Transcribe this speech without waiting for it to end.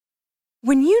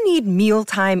When you need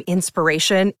mealtime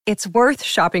inspiration, it's worth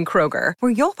shopping Kroger,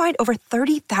 where you'll find over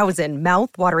 30,000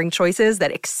 mouth-watering choices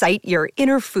that excite your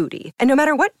inner foodie. And no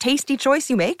matter what tasty choice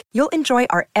you make, you'll enjoy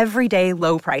our everyday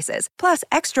low prices, plus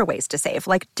extra ways to save,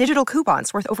 like digital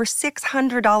coupons worth over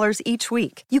 $600 each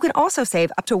week. You can also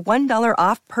save up to $1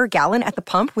 off per gallon at the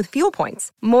pump with fuel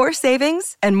points. More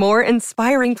savings and more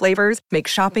inspiring flavors make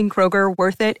shopping Kroger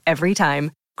worth it every time.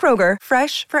 Kroger,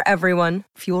 fresh for everyone.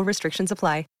 Fuel restrictions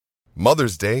apply.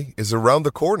 Mother's Day is around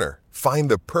the corner.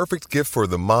 Find the perfect gift for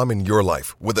the mom in your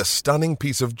life with a stunning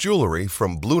piece of jewelry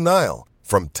from Blue Nile.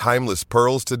 From timeless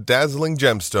pearls to dazzling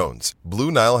gemstones,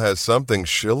 Blue Nile has something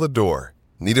she'll adore.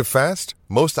 Need it fast?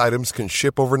 Most items can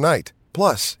ship overnight.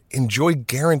 Plus, enjoy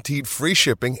guaranteed free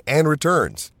shipping and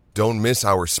returns. Don't miss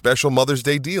our special Mother's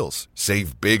Day deals.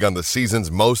 Save big on the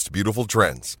season's most beautiful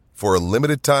trends. For a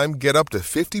limited time, get up to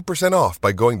 50% off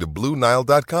by going to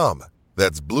BlueNile.com.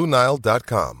 That's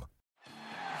BlueNile.com.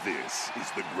 This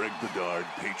is the Greg Bedard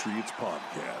Patriots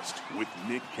Podcast with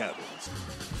Nick Cattles.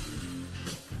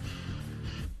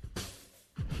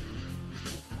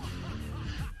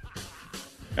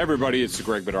 Everybody, it's the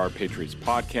Greg Bedard Patriots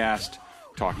Podcast,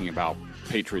 talking about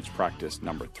Patriots practice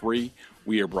number 3.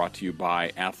 We are brought to you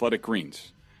by Athletic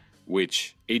Greens,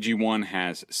 which AG1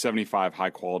 has 75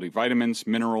 high-quality vitamins,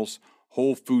 minerals,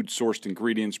 whole food-sourced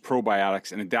ingredients,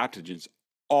 probiotics, and adaptogens,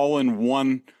 all in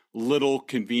one little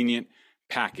convenient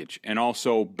package. And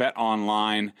also Bet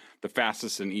Online, the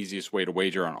fastest and easiest way to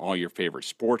wager on all your favorite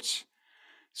sports.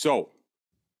 So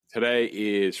today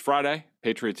is Friday.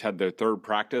 Patriots had their third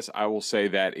practice. I will say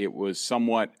that it was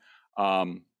somewhat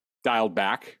dialed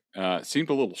back. Seemed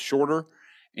a little shorter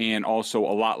and also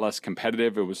a lot less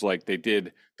competitive. It was like they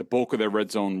did the bulk of their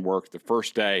red zone work the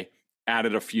first day,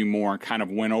 added a few more, and kind of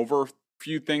went over a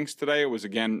few things today. It was,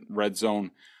 again, red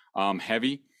zone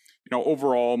heavy. You know,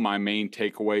 overall, my main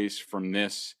takeaways from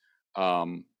this,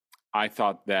 I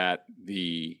thought that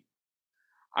the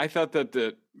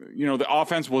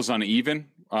offense was uneven.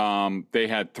 They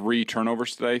had 3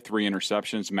 turnovers today, 3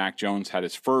 interceptions. Mac Jones had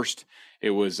his first. It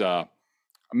was a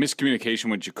miscommunication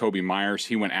with Jakobi Meyers.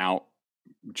 He went out.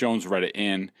 Jones read it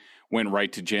in, went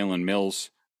right to Jalen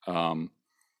Mills.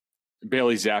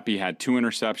 Bailey Zappi had 2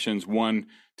 interceptions, one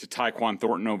to Tyquan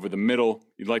Thornton over the middle.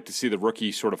 You'd like to see the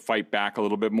rookie sort of fight back a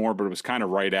little bit more, but it was kind of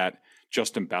right at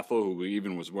Justin Bethel, who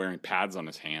even was wearing pads on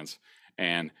his hands,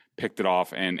 and picked it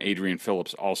off. And Adrian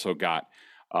Phillips also got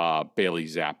Bailey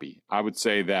Zappi. I would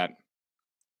say that,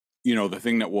 you know, the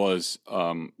thing that's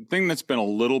been a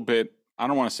little bit, I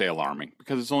don't want to say alarming,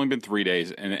 because it's only been 3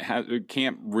 days, and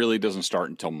camp really doesn't start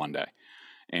until Monday.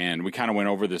 And we kind of went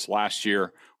over this last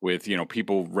year with, you know,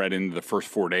 people read into the first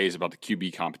 4 days about the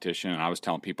QB competition. And I was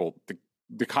telling people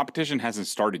the competition hasn't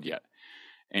started yet.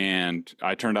 And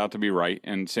I turned out to be right.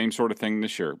 And same sort of thing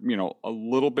this year, you know, a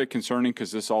little bit concerning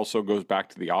because this also goes back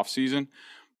to the offseason.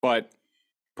 But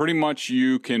pretty much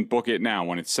you can book it now.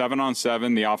 When it's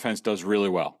 7-on-7, the offense does really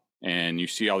well. And you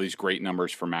see all these great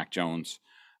numbers for Mac Jones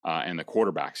and the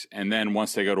quarterbacks. And then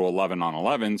once they go to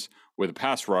 11-on-11s with a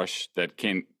pass rush that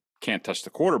can't touch the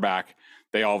quarterback,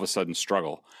 they all of a sudden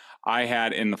struggle. I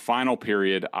had, in the final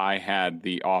period, I had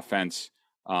the offense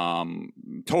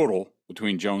total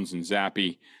between Jones and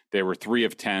Zappi. They were 3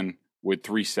 of 10 with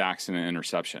 3 sacks and an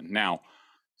interception. Now,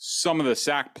 some of the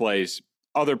sack plays,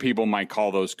 other people might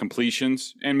call those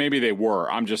completions, and maybe they were.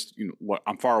 I'm just,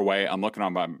 I'm far away. I'm looking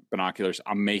on my binoculars.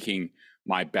 I'm making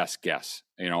my best guess.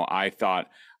 You know, I thought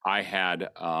I had,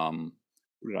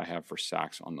 who did I have for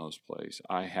sacks on those plays?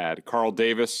 I had Carl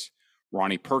Davis,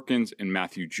 Ronnie Perkins, and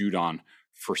Matthew Judon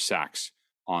for sacks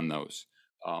on those.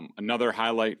 Another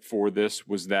highlight for this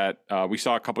was that we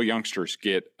saw a couple youngsters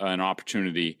get an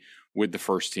opportunity with the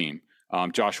first team.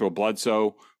 Joshua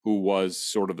Bledsoe, who was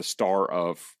sort of the star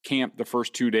of camp the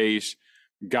first 2 days,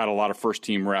 got a lot of first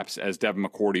team reps as Devin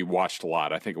McCourty watched a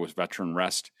lot. I think it was veteran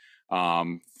rest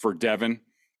for Devin.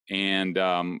 And,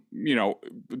 you know,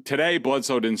 today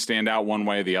Bledsoe didn't stand out one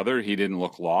way or the other. He didn't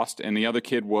look lost. And the other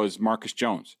kid was Marcus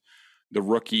Jones. The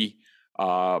rookie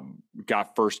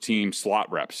got first team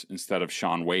slot reps instead of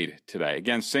Sean Wade today.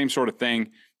 Again, same sort of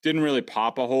thing. Didn't really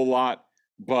pop a whole lot,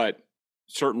 but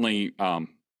certainly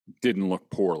didn't look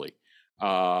poorly.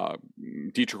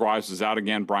 Dietrich Wise was out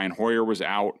again. Brian Hoyer was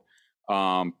out.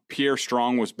 Pierre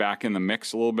Strong was back in the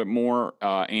mix a little bit more.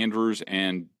 Andrews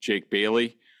and Jake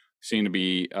Bailey seemed to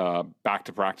be back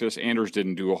to practice. Andrews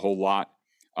didn't do a whole lot.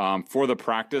 For the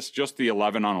practice, just the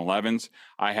 11-on-11s,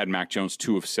 I had Mac Jones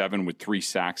 2 of 7 with 3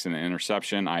 sacks and an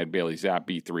interception. I had Bailey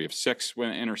Zappi 3 of 6 with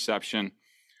an interception.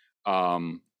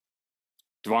 Devon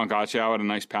Gotchow had a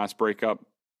nice pass breakup.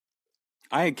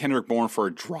 I had Kendrick Bourne for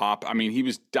a drop. I mean, he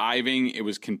was diving. It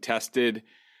was contested,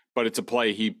 but it's a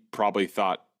play he probably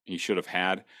thought he should have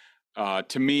had.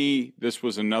 To me, this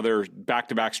was another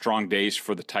back-to-back strong days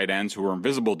for the tight ends who were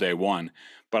invisible day one.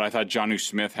 But I thought Jonnu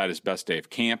Smith had his best day of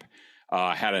camp,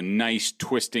 had a nice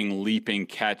twisting, leaping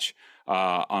catch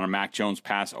on a Mac Jones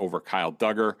pass over Kyle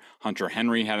Duggar. Hunter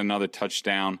Henry had another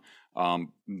touchdown.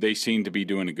 They seem to be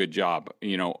doing a good job.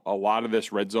 You know, a lot of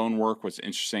this red zone work, what's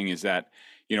interesting is that,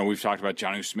 you know, we've talked about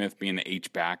Jonnu Smith being the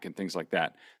H-back and things like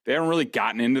that. They haven't really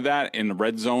gotten into that in the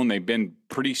red zone. They've been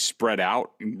pretty spread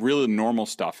out, really normal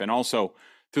stuff. And also,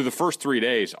 through the first 3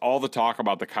 days, all the talk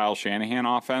about the Kyle Shanahan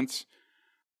offense,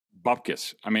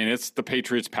 bupkis. I mean, it's the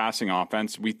Patriots passing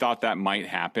offense. We thought that might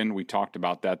happen. We talked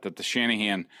about that the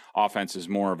Shanahan offense is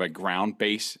more of a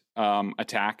ground-based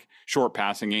attack, short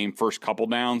passing game, first couple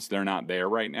downs. They're not there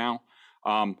right now.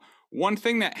 One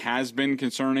thing that has been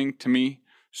concerning to me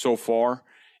so far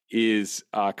is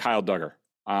Kyle Duggar.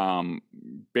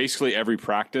 Basically every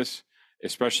practice,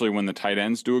 especially when the tight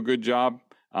ends do a good job,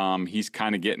 he's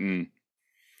kind of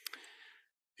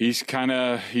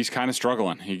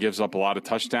struggling. He gives up a lot of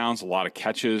touchdowns, a lot of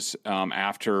catches.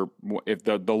 If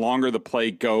the longer the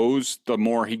play goes, the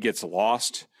more he gets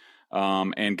lost,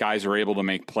 and guys are able to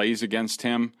make plays against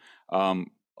him.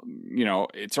 You know,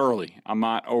 it's early. I'm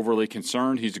not overly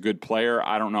concerned. He's a good player.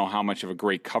 I don't know how much of a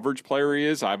great coverage player he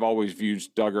is. I've always viewed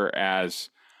Duggar as,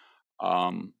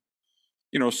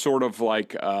 you know, sort of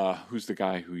like, who's the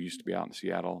guy who used to be out in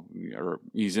Seattle, or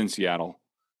he's in Seattle,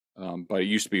 but he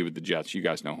used to be with the Jets. You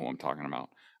guys know who I'm talking about.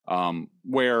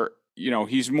 Where, you know,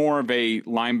 he's more of a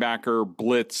linebacker,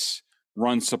 blitz,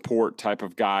 run support type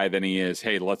of guy than he is,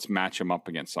 hey, let's match him up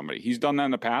against somebody. He's done that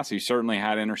in the past. He certainly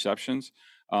had interceptions.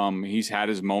 He's had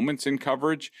his moments in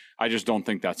coverage. I just don't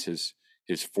think that's his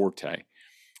forte.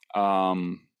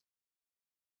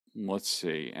 Let's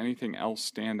see. Anything else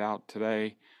stand out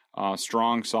today?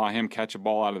 Strong, saw him catch a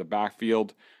ball out of the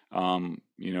backfield.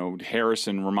 You know, Harris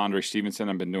and Ramondre Stevenson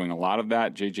have been doing a lot of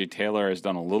that. J.J. Taylor has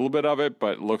done a little bit of it,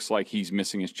 but it looks like he's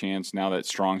missing his chance now that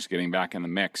Strong's getting back in the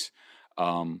mix,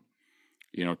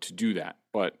 you know, to do that.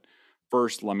 But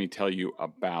first, let me tell you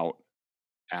about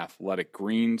Athletic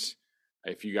Greens.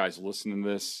 If you guys listen to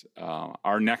this,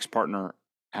 our next partner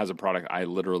has a product I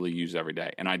literally use every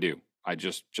day, and I do. I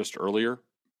just earlier,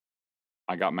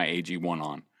 I got my AG1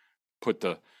 on. Put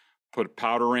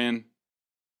powder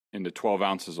into 12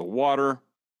 ounces of water,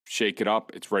 shake it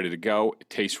up. It's ready to go. It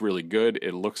tastes really good.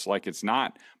 It looks like it's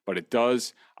not, but it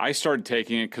does. I started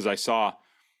taking it because I saw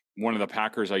one of the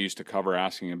Packers I used to cover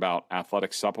asking about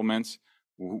athletic supplements.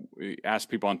 Ask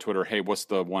people on Twitter, hey, what's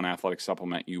the one athletic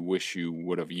supplement you wish you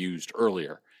would have used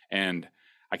earlier? And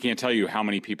I can't tell you how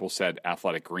many people said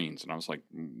Athletic Greens. And I was like,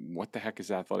 what the heck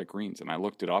is Athletic Greens? And I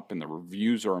looked it up, and the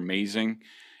reviews are amazing.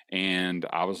 And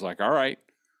I was like, all right,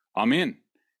 I'm in.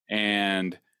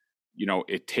 And, you know,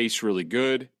 it tastes really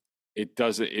good. It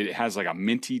has like a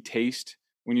minty taste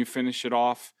when you finish it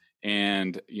off.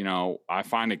 And, you know, I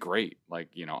find it great. Like,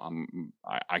 you know,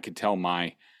 I could tell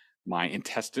my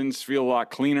intestines feel a lot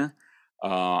cleaner,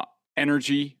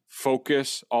 energy,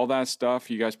 focus, all that stuff.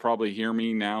 You guys probably hear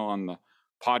me now on the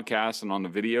podcast and on the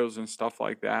videos and stuff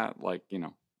like that. Like, you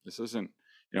know, this isn't,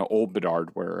 you know, old Bedard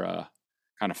where,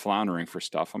 kind of floundering for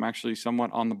stuff. I'm actually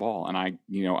somewhat on the ball, and I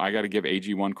got to give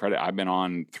AG1 credit. I've been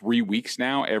on 3 weeks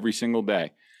now, every single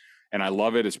day, and I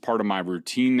love it. It's part of my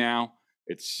routine now.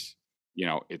 It's, you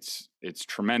know, it's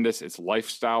tremendous. It's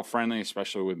lifestyle friendly,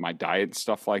 especially with my diet and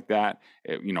stuff like that.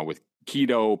 You know, with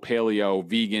keto, paleo,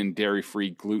 vegan, dairy-free,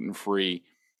 gluten-free,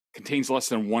 contains less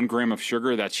than 1 gram of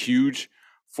sugar. That's huge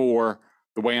for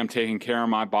the way I'm taking care of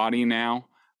my body now.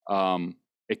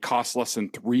 It costs less than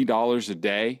 $3 a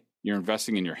day. You're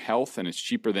investing in your health, and it's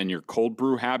cheaper than your cold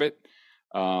brew habit.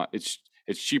 It's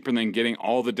cheaper than getting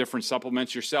all the different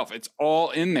supplements yourself. It's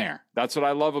all in there. That's what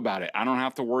I love about it. I don't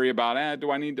have to worry about, do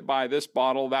I need to buy this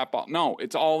bottle, that bottle? No,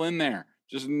 it's all in there.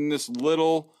 Just in this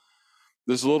little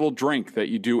drink that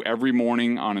you do every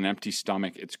morning on an empty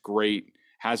stomach. It's great.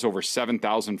 Has over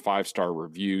 7,000 5-star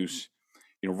reviews.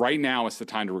 You know, right now it's the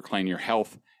time to reclaim your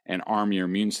health and arm your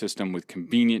immune system with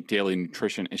convenient daily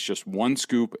nutrition. It's just 1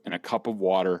 scoop and a cup of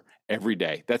water every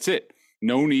day. That's it.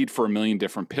 No need for a million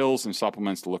different pills and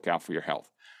supplements to look out for your health.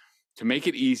 To make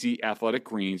it easy, Athletic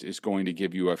Greens is going to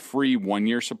give you a free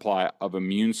 1-year supply of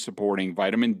immune-supporting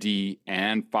vitamin D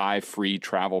and 5 free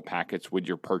travel packets with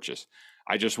your purchase.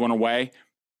 I just went away,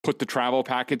 put the travel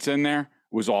packets in there. It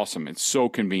was awesome. It's so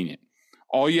convenient.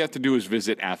 All you have to do is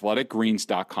visit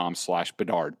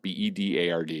athleticgreens.com/Bedard,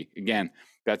 BEDARD. Again,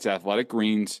 that's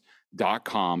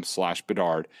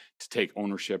athleticgreens.com/Bedard to take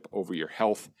ownership over your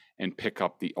health and pick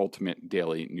up the ultimate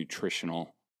daily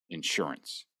nutritional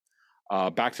insurance.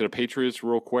 Back to the Patriots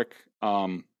real quick.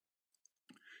 Play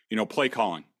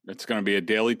calling. It's going to be a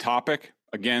daily topic.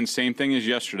 Again, same thing as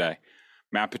yesterday.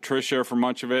 Matt Patricia for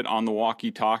much of it on the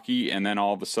walkie-talkie, and then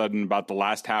all of a sudden, about the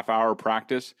last half hour of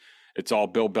practice, it's all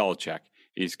Bill Belichick.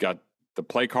 He's got the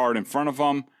play card in front of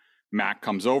him. Matt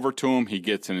comes over to him. He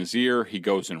gets in his ear. He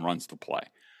goes and runs the play.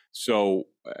 So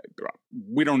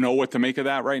we don't know what to make of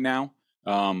that right now.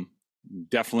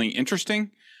 Definitely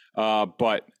interesting.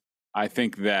 But I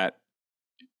think that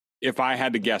if I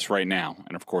had to guess right now,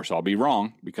 and of course I'll be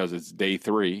wrong because it's day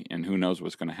 3 and who knows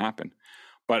what's going to happen.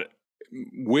 But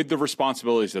with the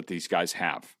responsibilities that these guys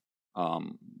have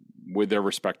with their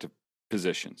respective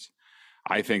positions,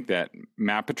 I think that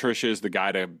Matt Patricia is the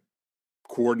guy to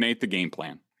coordinate the game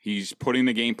plan. He's putting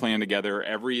the game plan together.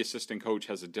 Every assistant coach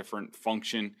has a different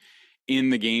function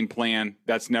in the game plan.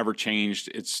 That's never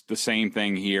changed. It's the same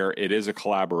thing here. It is a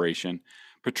collaboration.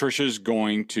 Patricia's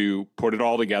going to put it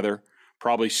all together,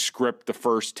 probably script the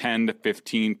first 10 to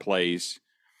 15 plays.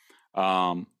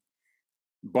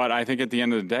 But I think at the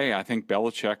end of the day, I think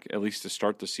Belichick, at least to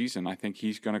start the season, I think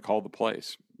he's going to call the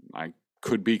plays. I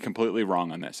could be completely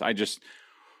wrong on this.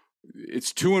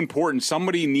 It's too important.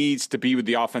 Somebody needs to be with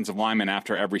the offensive lineman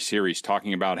after every series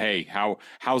talking about, hey,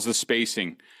 how's the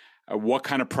spacing? What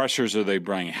kind of pressures are they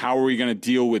bringing? How are we going to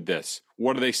deal with this?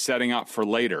 What are they setting up for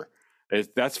later?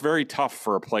 That's very tough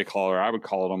for a play caller. I would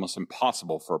call it almost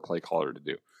impossible for a play caller to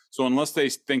do. So unless they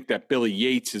think that Billy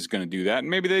Yates is going to do that,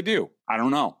 and maybe they do, I don't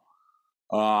know.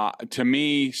 To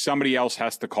me, somebody else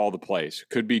has to call the plays.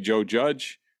 Could be Joe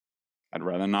Judge. I'd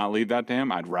rather not leave that to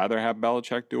him. I'd rather have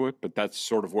Belichick do it, but that's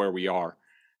sort of where we are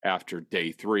after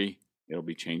day 3. It'll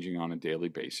be changing on a daily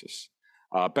basis.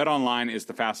 BetOnline is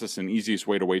the fastest and easiest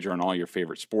way to wager on all your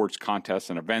favorite sports, contests,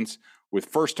 and events with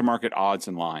first-to-market odds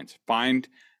and lines. Find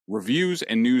reviews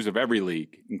and news of every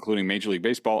league, including Major League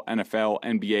Baseball, NFL,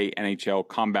 NBA, NHL,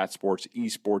 combat sports,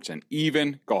 esports, and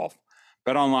even golf.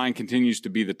 BetOnline continues to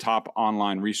be the top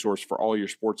online resource for all your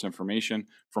sports information,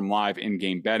 from live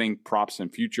in-game betting, props,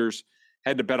 and futures.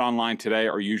 Head to BetOnline today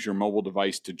or use your mobile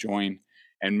device to join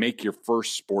and make your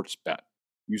first sports bet.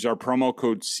 Use our promo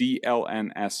code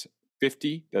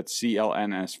CLNS50, that's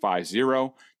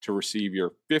CLNS50, to receive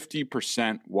your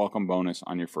 50% welcome bonus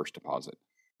on your first deposit.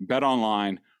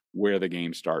 BetOnline, where the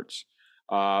game starts.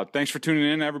 Thanks for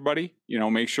tuning in, everybody.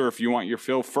 Make sure if you want your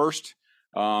fill first.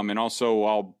 And also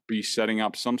I'll be setting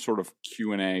up some sort of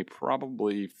Q&A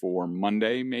probably for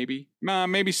Monday, maybe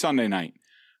Sunday night.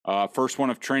 First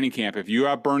one of training camp. If you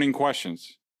have burning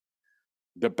questions,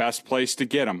 the best place to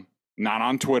get them, not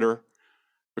on Twitter,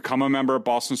 become a member at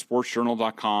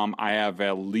bostonsportsjournal.com. I have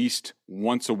at least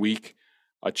once a week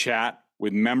a chat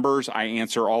with members. I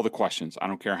answer all the questions. I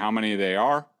don't care how many they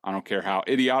are. I don't care how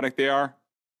idiotic they are.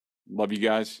 Love you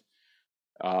guys.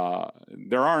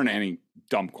 There aren't any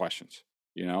dumb questions,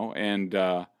 and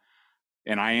I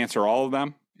answer all of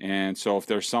them. And so if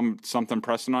there's something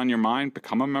pressing on your mind,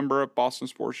 become a member at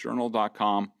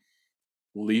bostonsportsjournal.com.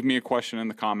 Leave me a question in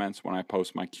the comments when I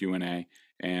post my Q&A,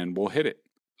 and we'll hit it.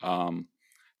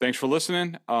 Thanks for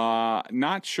listening.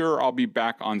 Not sure I'll be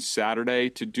back on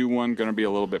Saturday to do one. Going to be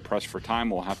a little bit pressed for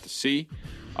time. We'll have to see.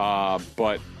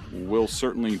 But we'll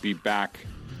certainly be back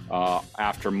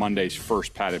after Monday's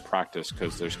first padded practice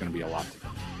because there's going to be a lot to go.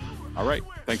 All right.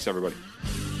 Thanks, everybody.